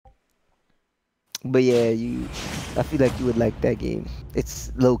But yeah, I feel like you would like that game.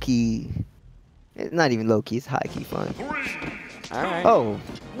 It's low key. It's not even low key. It's high key fun. All right. Oh,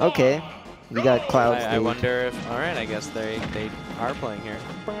 okay. We got Cloud I stage. wonder if. All right, I guess they are playing here.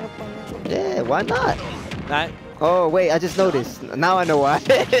 Yeah, why not? That. Oh wait, I just noticed. Now I know why.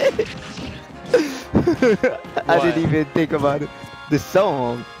 I didn't even think about it. The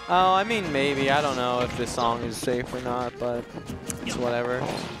song. Oh, I mean maybe. I don't know if this song is safe or not, but it's whatever.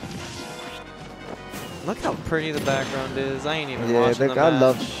 Look how pretty the background is. I ain't even watching the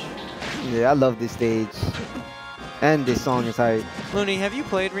match. I love this stage. And this song is hype. Looney, have you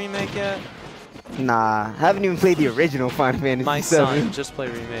played Remake yet? Nah, haven't even played the original Final Fantasy My 7. son, just play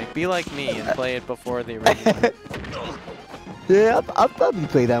Remake. Be like me and play it before the original. Yeah, I'll probably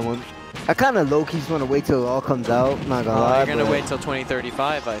play that one. I kind of low-key just want to wait till it all comes out. Not gonna lie. You're gonna wait till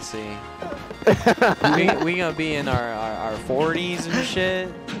 2035, I see. we gonna be in our 40s and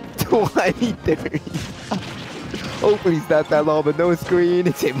shit. 2030. Hopefully it's not that long, but no screen.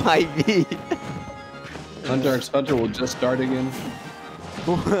 It might be. Hunter x Hunter will just start again.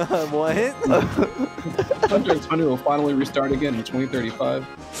 What? Hunter x Hunter will finally restart again in 2035.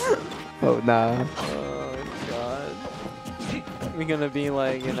 Oh nah. Oh god. We're gonna be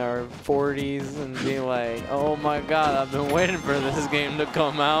like in our 40s and be like, oh my god, I've been waiting for this game to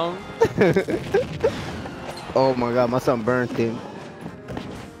come out. Oh my god, my son burnt him.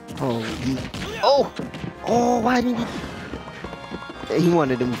 Oh, why didn't he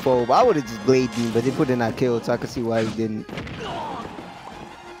wanted to move forward. I would have just bladed him, but they put in that kill, so I could see why he didn't.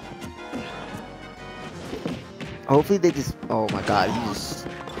 Hopefully they just, oh my god, he just,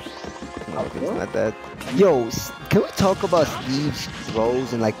 no, it's not that. Yo, can we talk about Steve's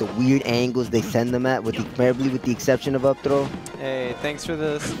throws and like the weird angles they send them at, probably with the exception of up throw? Hey, thanks for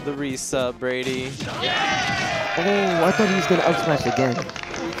the resub, Brady. Oh, I thought he was gonna up smash again.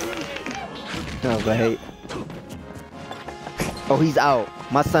 No, but hey. Oh, he's out.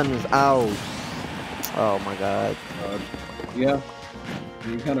 My son was out. Oh my god. Yeah.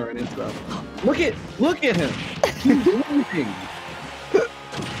 You kind of ran into that. Look at him. He's leaving.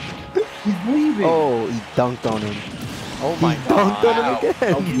 He's leaving. Oh, he dunked on him. Oh my god.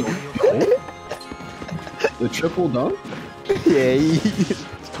 Dunked on him again. The triple dunk? Yeah,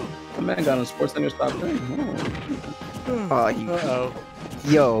 The man got on Sports Center stop playing.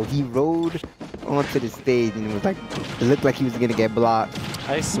 Yo, he rode onto the stage and it looked like he was gonna get blocked.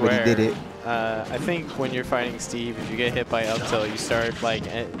 I swear. But he did it. I think when you're fighting Steve, if you get hit by up tilt, you start like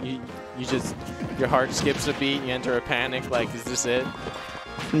your heart skips a beat, you enter a panic. Like, is this it?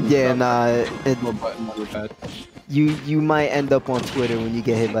 Yeah, nah. Button on the pad. You might end up on Twitter when you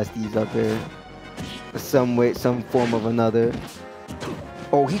get hit by Steve's up there, some way, some form of another.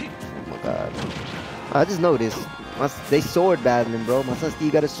 Oh my god! I just noticed. They sword battling, bro. My son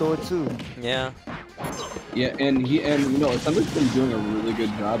Steve got a sword too. Yeah. Yeah, and you know, Sunder's been doing a really good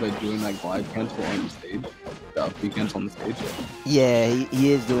job at doing like live cancel on the stage. Free cancel on the stage. Yeah,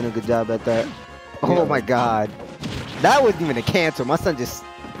 he is doing a good job at that. Oh my god. That wasn't even a cancel. My son just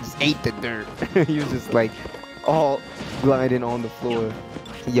ate the dirt. He was just like all gliding on the floor.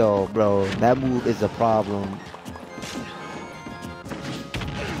 Yo, bro, that move is a problem.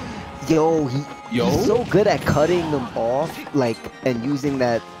 Yo, he's so good at cutting them off, like, and using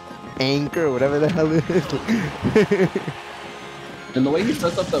that anchor, whatever the hell it is. And the way he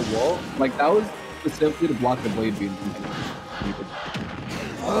sets up that wall, like, that was specifically to block the blade beam.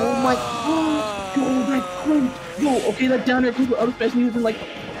 Oh my god. Yo, okay, that down there, people, especially using like,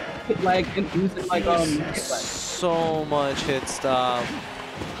 so much hit stop.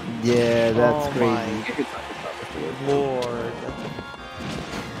 Yeah, that's crazy. My Lord.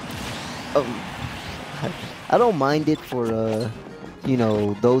 I don't mind it for you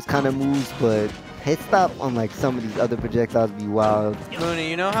know, those kind of moves, but hit stop on like some of these other projectiles be wild. Mooney,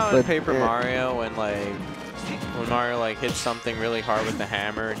 you know how in Paper Mario when Mario like hits something really hard with the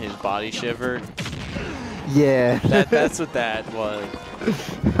hammer and his body shivered? Yeah. That's what that was.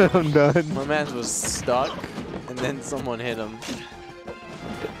 I'm done. My man was stuck and then someone hit him.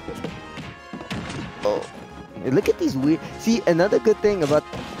 Oh. Look at these weird. See, another good thing about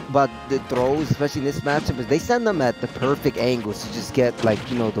the throws, especially in this matchup, is they send them at the perfect angles to just get, like,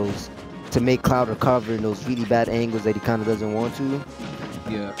 you know, those, to make Cloud recover in those really bad angles that he kind of doesn't want to.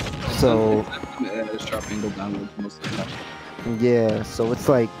 Yeah. So. Sharp angle downward most of the time. Yeah, so it's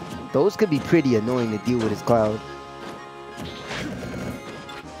like, those could be pretty annoying to deal with his Cloud.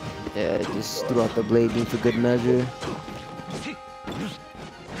 Yeah, just threw out the blade beam for good measure.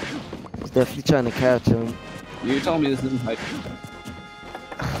 He's definitely trying to catch him. You're telling me this isn't hype?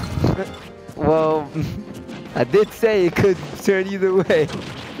 Well, I did say it could turn either way.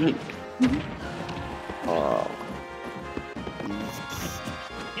 Oh.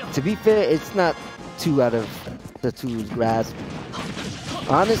 To be fair, it's not too out of Satoru's grasp.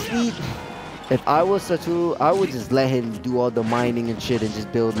 Honestly, if I was Satoru, I would just let him do all the mining and shit and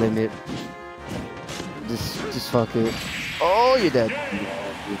just build limit. Just fuck it. Oh, you're dead.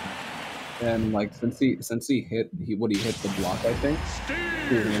 And like since he hit he hit the block, I think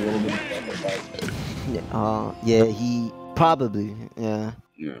he was in a little bit of trouble. Yeah, he probably, yeah.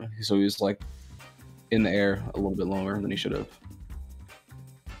 Yeah, so he was like in the air a little bit longer than he should have.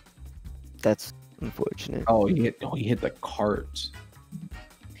 That's unfortunate. Oh, he hit the cart.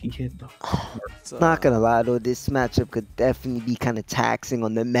 He hit the cart. Not gonna lie though, this matchup could definitely be kind of taxing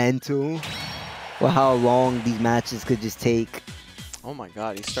on the mental. Or how long these matches could just take. Oh my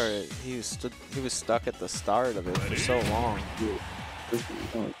god, he was stuck at the start of it for so long.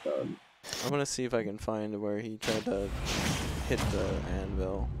 Oh god. I'm gonna see if I can find where he tried to hit the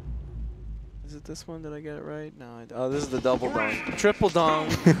anvil. Is it this one? Did I get it right? No, oh, this is the double dong. Triple dong!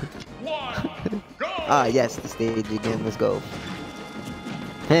 Ah, yes, the stage again, let's go.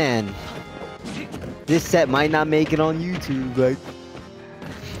 Man, this set might not make it on YouTube, like.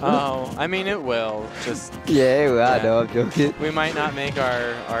 Oh, I mean it will. Just yeah, well, I know, I'm joking. we might not make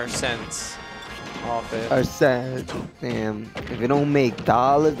our cents off it. Our set, damn. If it don't make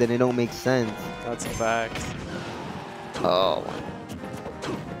dollars, then it don't make sense. That's a fact. Oh.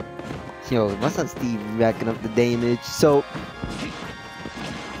 Yo, my son Steve racking up the damage. So,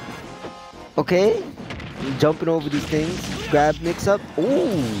 okay, jumping over these things, grab mix up.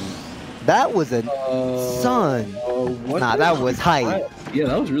 Ooh, that was a son. Nah, that was hype. Yeah,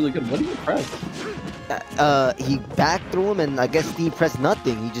 that was really good. What did you press? He back threw him, and I guess Steve pressed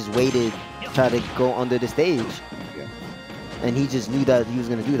nothing. He just waited, try to go under the stage, and he just knew that he was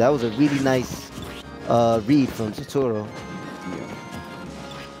gonna do. That was a really nice read from Satoru. Yeah.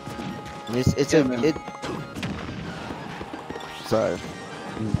 Sorry.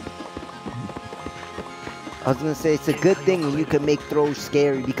 I was gonna say it's a good thing when you can make throws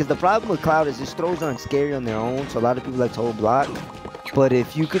scary, because the problem with Cloud is his throws aren't scary on their own, so a lot of people like to hold block. But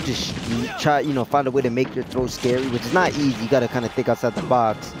if you could just try, find a way to make your throw scary, which is not easy, you gotta kind of think outside the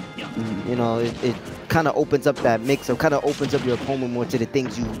box. You know, it kind of opens up that mix, or kind of opens up your opponent more to the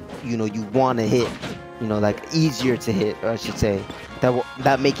things you want to hit. Like easier to hit, or I should say,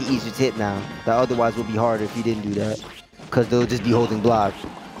 that make it easier to hit now. That otherwise would be harder if you didn't do that, because they'll just be holding block.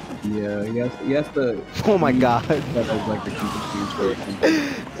 Yeah, he has to. Oh my god! That was like the key.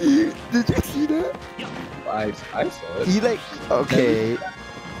 Did you see that? I saw it. He okay.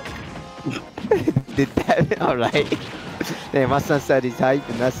 Did that? All right. Damn, my son said he's hype,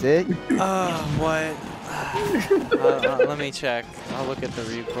 and that's it. What? Let me check. I'll look at the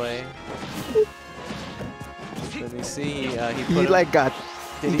replay. Let me see. He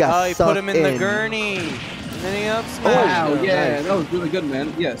put him in the gurney. And then he up smash. Wow, yeah, nice. That was really good,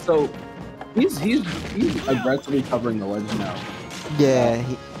 man. Yeah, so he's aggressively covering the ledge now. Yeah.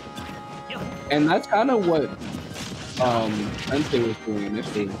 And that's kind of what Sensei was doing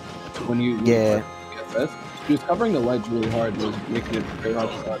initially when you PSS. He was covering the ledge really hard, was making it very hard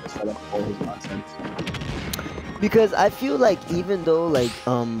to set up all his nonsense. Because I feel like even though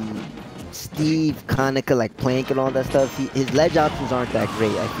Steve kind of could plank and all that stuff, his ledge options aren't that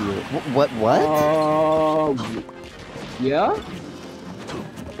great, I feel. What? Yeah?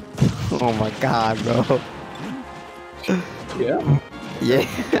 Oh my god, bro. Yeah? Yeah.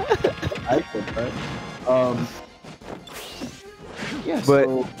 I think that. Yeah, but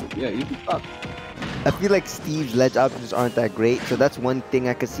so, yeah, you can stop. I feel like Steve's ledge options aren't that great, so that's one thing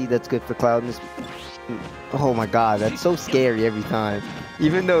I could see that's good for Cloud. Oh my god, that's so scary every time.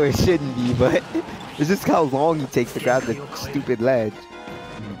 Even though it shouldn't be, but it's just how long he takes to grab the stupid ledge.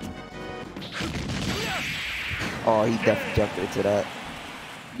 Oh, he definitely jumped into that.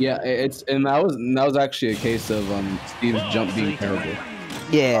 Yeah, that was actually a case of Steve's jump being terrible.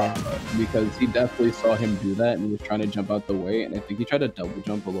 Yeah. Because he definitely saw him do that and he was trying to jump out the way, and I think he tried to double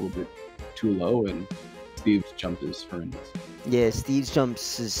jump a little bit too low, and Steve's jump is horrendous. Yeah, Steve's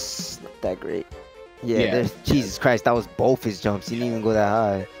jumps is not that great. Yeah, Jesus Christ, that was both his jumps. He didn't even go that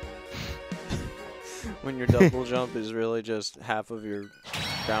high. When your double jump is really just half of your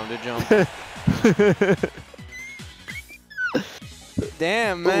grounded jump.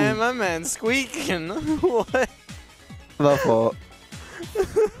 Damn, man, my man's squeaking. What? My fault.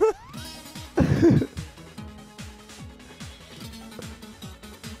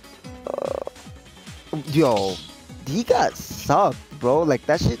 Yo, he got sucked, bro.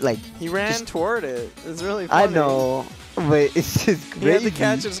 That shit, he ran toward it. It's really funny. I know, but it's just crazy. He had to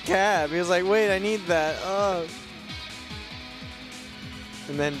catch his cab. He was like, wait, I need that.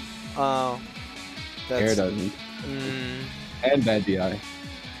 And then, Air doesn't. Mm. And bad DI.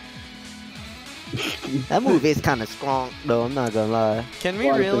 That move is kind of strong, though. I'm not gonna lie. Can we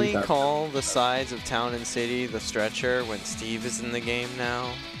really call the sides of Town and City the stretcher when Steve is in the game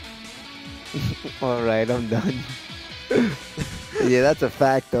now? All right, I'm done. Yeah, that's a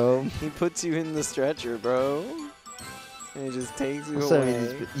fact, though. He puts you in the stretcher, bro. And he just takes you Sorry,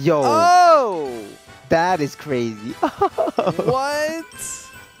 away. yo, Oh! that is crazy. What?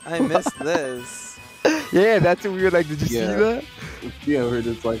 I missed this. Yeah, that's what we were like. Did you see that? Yeah, we're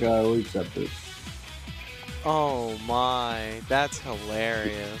just like, we'll accept it. Oh my, that's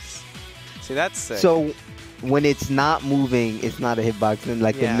hilarious. See, that's sick. So, when it's not moving, it's not a hitbox. And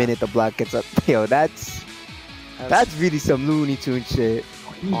like the minute the block gets up, yo, that's really some Looney Tunes shit.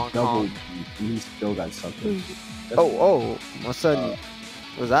 Double, he still got something. Oh, my son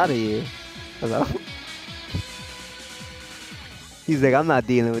was out of here. He's like, I'm not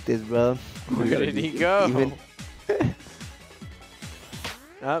dealing with this, bro. Where did he go?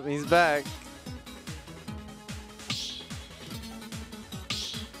 Oh, he's back.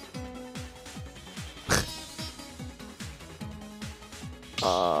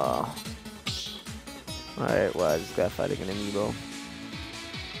 Alright, well, I just gotta fight against an amiibo.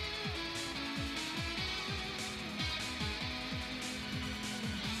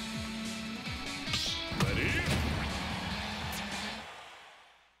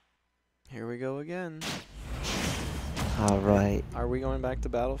 Here we go again. Alright. Are we going back to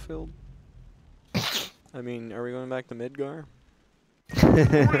Battlefield? I mean, are we going back to Midgar?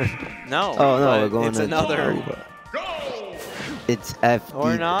 No. Oh, no, we're going it's to another. It's FD.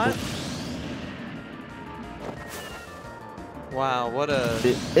 Or not? Wow, what a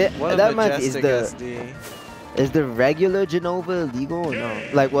majestic SD. Is the regular Genova illegal or no?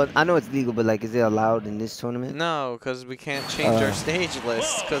 Like, well, I know it's legal, but like, is it allowed in this tournament? No, because we can't change our stage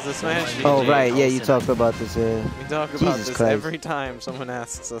list because the Smash GG. Oh, right, yeah, you talked about this. We talk about Jesus this Christ. every time someone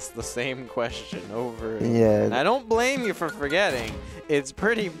asks us the same question over. Yeah. And I don't blame you for forgetting. It's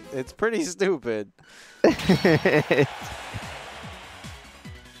pretty stupid.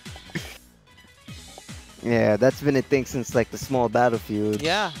 Yeah, that's been a thing since like the small Battlefield.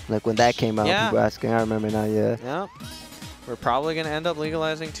 Yeah. Like when that came out, people were asking. I remember now. Yeah. Yep. We're probably gonna end up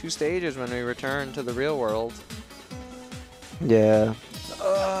legalizing 2 stages when we return to the real world. Yeah.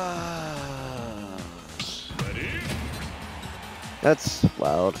 That's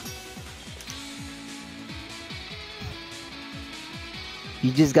wild.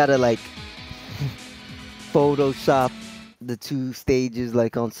 You just gotta like Photoshop the 2 stages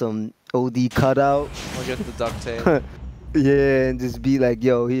like on some OD cutout. We'll get the duct tape. Yeah, and just be like,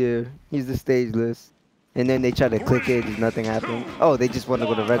 yo, here's the stage list. And then they try to click it, just nothing happens. Oh, they just want to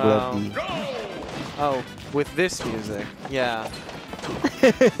go to regular FD. Oh, with this music. Yeah.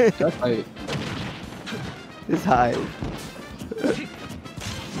 That's right. It's high.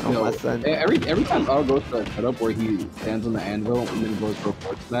 Oh, Yo, my son. Every time L goes to a setup where he stands on the anvil and then goes for a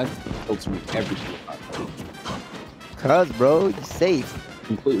forward smash, it tilts me every single time. Cuz, bro, you're safe.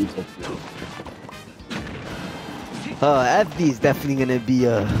 Completely tilts me. FD is definitely gonna be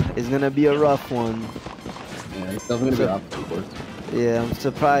a rough one. Yeah, it's definitely gonna be obstacle course. Yeah, I'm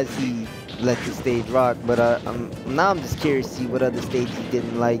surprised he let the stage rock, but I'm just curious to see what other stages he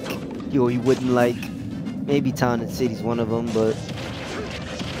didn't like, he wouldn't like. Maybe Town and City's one of them, but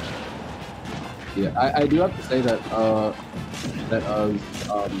yeah, I do have to say that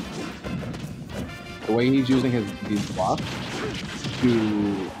the way he's using these blocks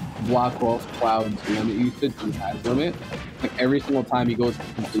to block off Cloud's limit usage he has limit. Like every single time he goes to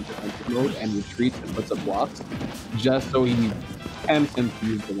complete defensive mode and retreats and puts up blocks, just so he tempts him to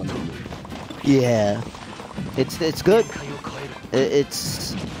use the limit. yeah, it's good.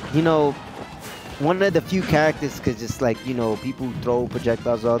 It's one of the few characters could just like people throw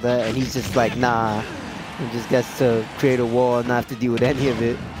projectiles all that, and he's just like nah, and just gets to create a wall and not have to deal with any of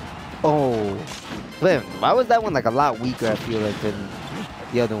it. Oh, man, why was that one like a lot weaker? I feel like than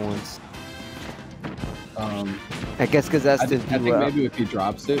the other ones. I guess because that's I think maybe if he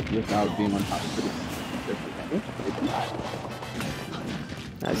drops it without being on top of it.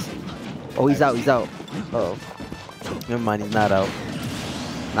 I see. Oh, he's out. Oh, never mind. He's not out.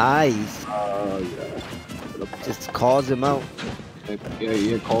 Nice. Yeah. Just calls him out. Yeah,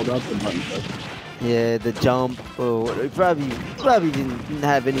 he had called out the button. Yeah, the jump. Oh, he probably didn't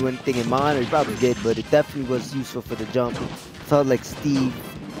have anything in mind, or he probably did, but it definitely was useful for the jump. It felt like Steve,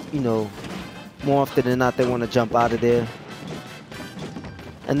 more often than not, they want to jump out of there.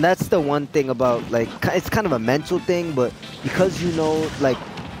 And that's the one thing about, like, it's kind of a mental thing, but because like,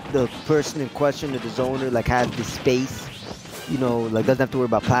 the person in question, or the zoner, like, has the space, you know, like doesn't have to worry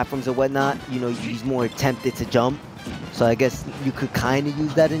about platforms or whatnot, you know, he's more tempted to jump. So I guess you could kind of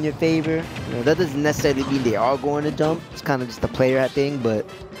use that in your favor. You know, that doesn't necessarily mean they are going to jump. It's kind of just a player thing, but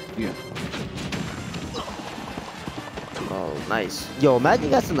Yeah. oh, nice. Yo, imagine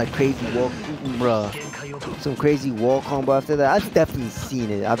you got some like crazy wall, bruh. Some crazy wall combo after that. I've definitely seen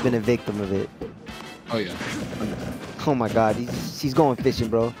it. I've been a victim of it. Oh yeah. Oh my god, he's going fishing,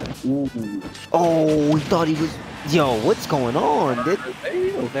 bro. Ooh. Oh, he thought he was. Yo, what's going on?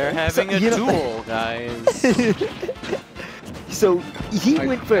 They're having a duel, guys. So he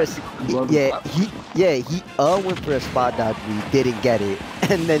went for a he went for a spot dodge read, didn't get it,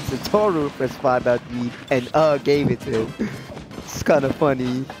 and then Satoru went for a spot dodge read and gave it to him. It's kind of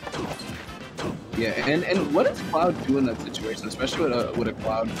funny. Yeah, and what does Cloud do in that situation, especially with a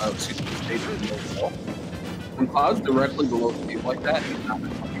Cloud stage below wall? When Cloud's directly below stage like that, he's not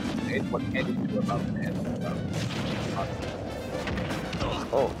fucking stage. What can you do about it?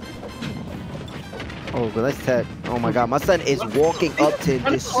 Oh, but let's tech. Oh my god, my son is walking up to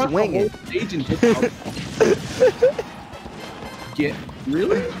him, just swinging. Yeah,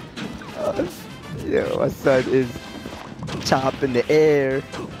 really? Yo, my son is chopping the air.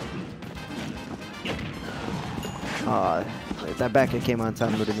 If that back end came on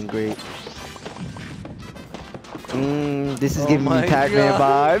time, would have been great. This is giving me Pac-Man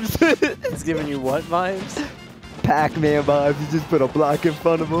vibes. It's giving you what vibes? Pac-Man vibes. You just put a block in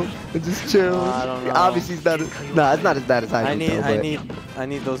front of him and just chill. I don't know. Obviously, it's not. It's not as bad as I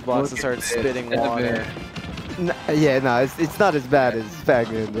need those blocks to start spitting water. It's not as bad as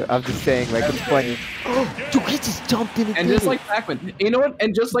Pac-Man. I'm just saying, like, it's funny. Dude, he just jumped in and just like Pac-Man, you know what?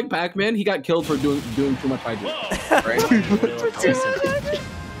 And just like Pac-Man, he got killed for doing too much hydrate. Right?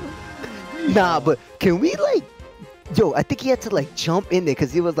 Nah, but can we like? Yo, I think he had to like jump in there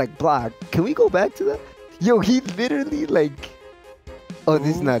because he was like blocked. Can we go back to that? Yo, he literally like. Oh,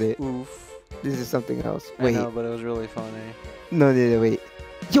 this is not it. Oof. This is something else. Wait. I know, but it was really funny. No, wait.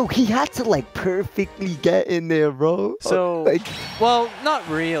 Yo, he had to like perfectly get in there, bro. So, like, well, not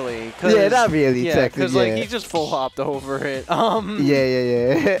really. Yeah, not really. Yeah, because like he just full hopped over it.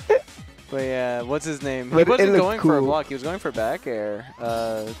 Yeah. But yeah, what's his name? But he wasn't going for a cool. block. He was going for back air.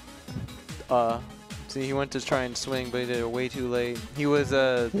 See, he went to try and swing, but he did it way too late. He was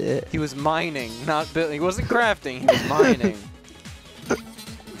he was mining, not building. He wasn't crafting. He was mining.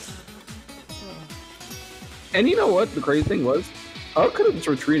 And you know what? The crazy thing was, I could have just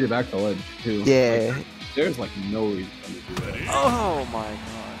retreated back to ledge too. Yeah. Like, there's like no reason to do that. Oh my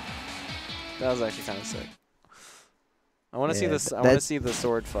god, that was actually kind of sick. I want to see this. I want to see the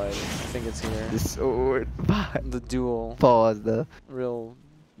sword fight. I think it's here. The sword fight. The duel. Pause the Real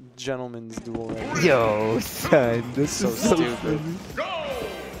gentleman's duel. Right Yo, son, this so is so stupid.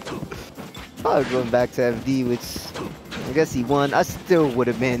 I was going back to FD, which I guess he won. I still would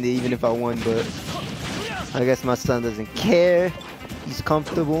have banned it even if I won, but I guess my son doesn't care. He's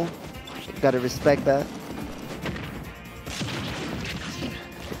comfortable. Gotta respect that.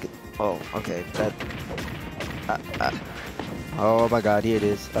 Oh, okay. That. Oh my God! Here it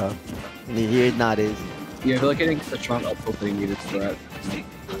is. Here it not is. Yeah, I feel like I didn't get the strong up tilt that he needed for that.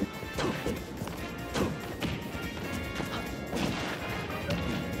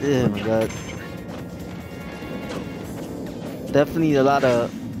 Oh my God. Definitely a lot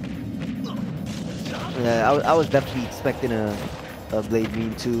of. Yeah, I was definitely expecting a Blade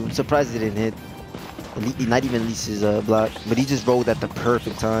Beam too. Surprised it didn't hit. Not even Lisa's block, but he just rolled at the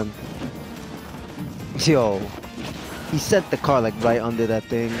perfect time. Yo, he sent the car like right under that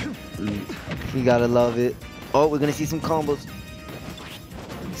thing. You gotta love it. Oh, we're gonna see some combos.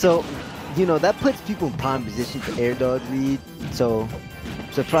 So, you know, that puts people in prime position to air dodge read. So,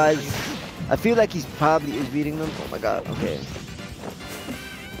 surprise. I feel like he's probably is reading them. Oh my God. Okay.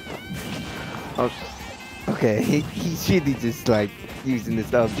 Okay. He's really just like using this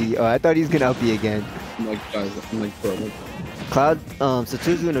LB. Oh, I thought he was gonna LB again. I'm like, guys, I'm like, bro. Like, Cloud,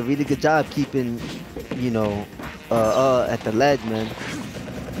 Satoru's doing a really good job keeping, you know, at the ledge, man.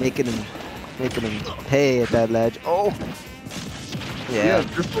 Making him pay at that ledge. Oh! Yeah.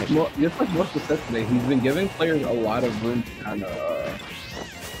 Just like most of the sets today, he's been giving players a lot of room to kind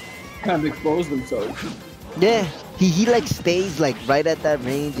of expose themselves. Yeah. He like stays like right at that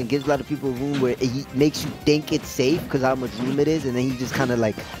range and gives a lot of people room where he makes you think it's safe because how much room it is, and then he just kind of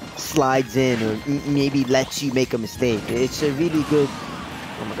like slides in or maybe lets you make a mistake. It's a really good,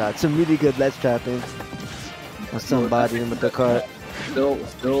 oh my God, some really good ledge trapping. Or somebody in with the cart. Still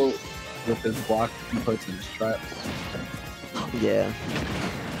with his block inputs and his traps. Yeah.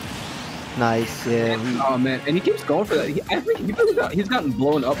 Nice, yeah. Oh man, and he keeps going for that. I think he's gotten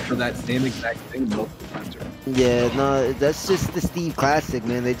blown up for that same exact thing multiple times. Yeah, no, that's just the Steve classic,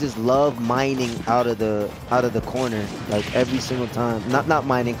 man. They just love mining out of the corner, like every single time. Not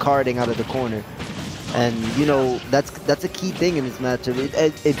mining, carding out of the corner. And you know that's a key thing in this matchup.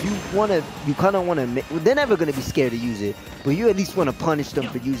 If you wanna, you kind of wanna. They're never gonna be scared to use it, but you at least wanna punish them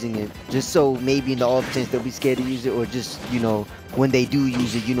for using it, just so maybe in the off chance they'll be scared to use it, or just when they do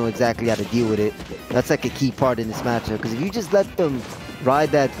use it, you know exactly how to deal with it. That's like a key part in this matchup. Because if you just let them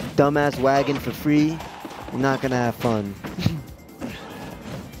ride that dumbass wagon for free, you're not gonna have fun.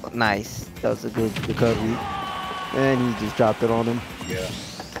 Nice, that was a good recovery, and he just dropped it on him. Yeah.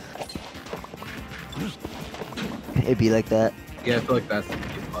 It'd be like that. Yeah, I feel like that's the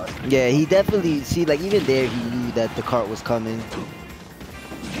key spot. Yeah, he definitely, see, like, even there, he knew that the cart was coming.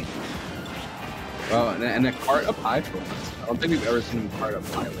 Well, and a cart up high for once. I don't think we've ever seen him cart up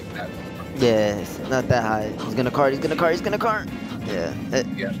high like that. Yeah, it's not that high. He's gonna cart, he's gonna cart, he's gonna cart. Yeah.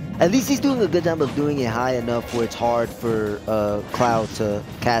 Yeah. At least he's doing a good job of doing it high enough where it's hard for Cloud to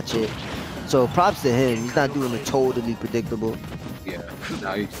catch it. So props to him. He's not doing it totally predictable. Yeah,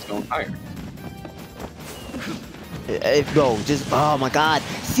 now he's just going higher. Bro, just, oh my god.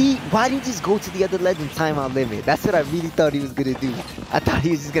 See, why didn't he just go to the other ledge and timeout limit? That's what I really thought he was gonna do. I thought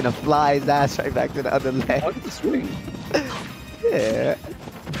he was just gonna fly his ass right back to the other ledge. Look at the swing. Yeah.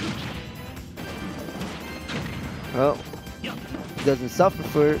 Well, he doesn't suffer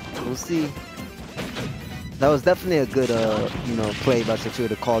for it. We'll see. That was definitely a good, play by Satoru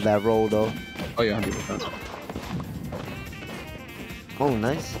to call that roll, though. Oh yeah, 100%. Oh,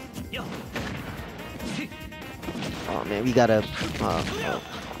 nice. Oh man, we got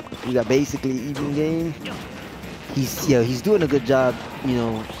basically even game. He's doing a good job,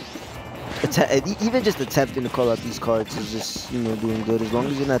 even just attempting to call out these cards is just, doing good, as long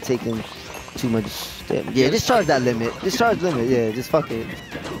as you're not taking too much damage. Yeah, just charge that limit. Just charge limit, yeah, just fuck it.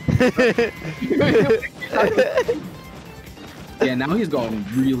 Yeah, now he's going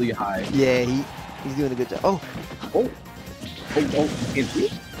really high. Yeah, he's doing a good job. Oh, is he?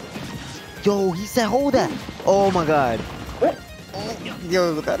 yo, he said hold that. Oh my god.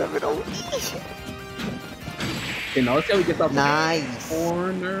 Yo, look at him. Okay, now let's see how he gets out Nice. the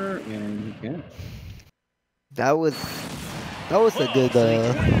corner, and he can. That was a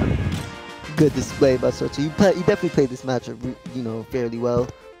good display by Satoru. He definitely played this matchup, fairly well.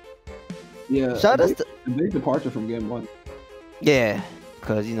 Yeah. Shout out to a big departure from game one. yeah,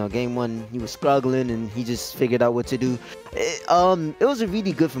 because game one he was struggling and he just figured out what to do. It was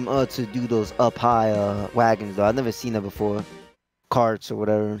really good from to do those up high wagons though. I've never seen that before, carts or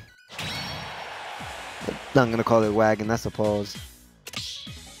whatever. Not gonna call it wagon. That's a pause.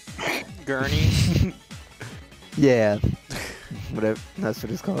 Gurney. Yeah, whatever. That's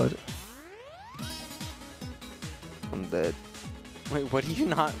what it's called. I'm dead. Wait, what do you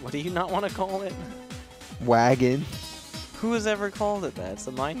not want to call it? Wagon. Who has ever called it that? It's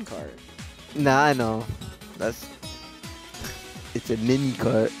a minecart. Nah, I know. It's a mini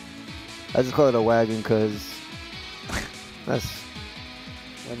cart. I just call it a wagon because that's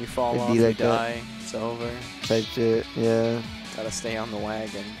when you fall off, like you die. It's over. Type shit. Yeah. Gotta stay on the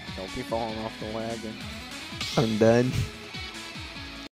wagon. Don't be falling off the wagon. I'm done.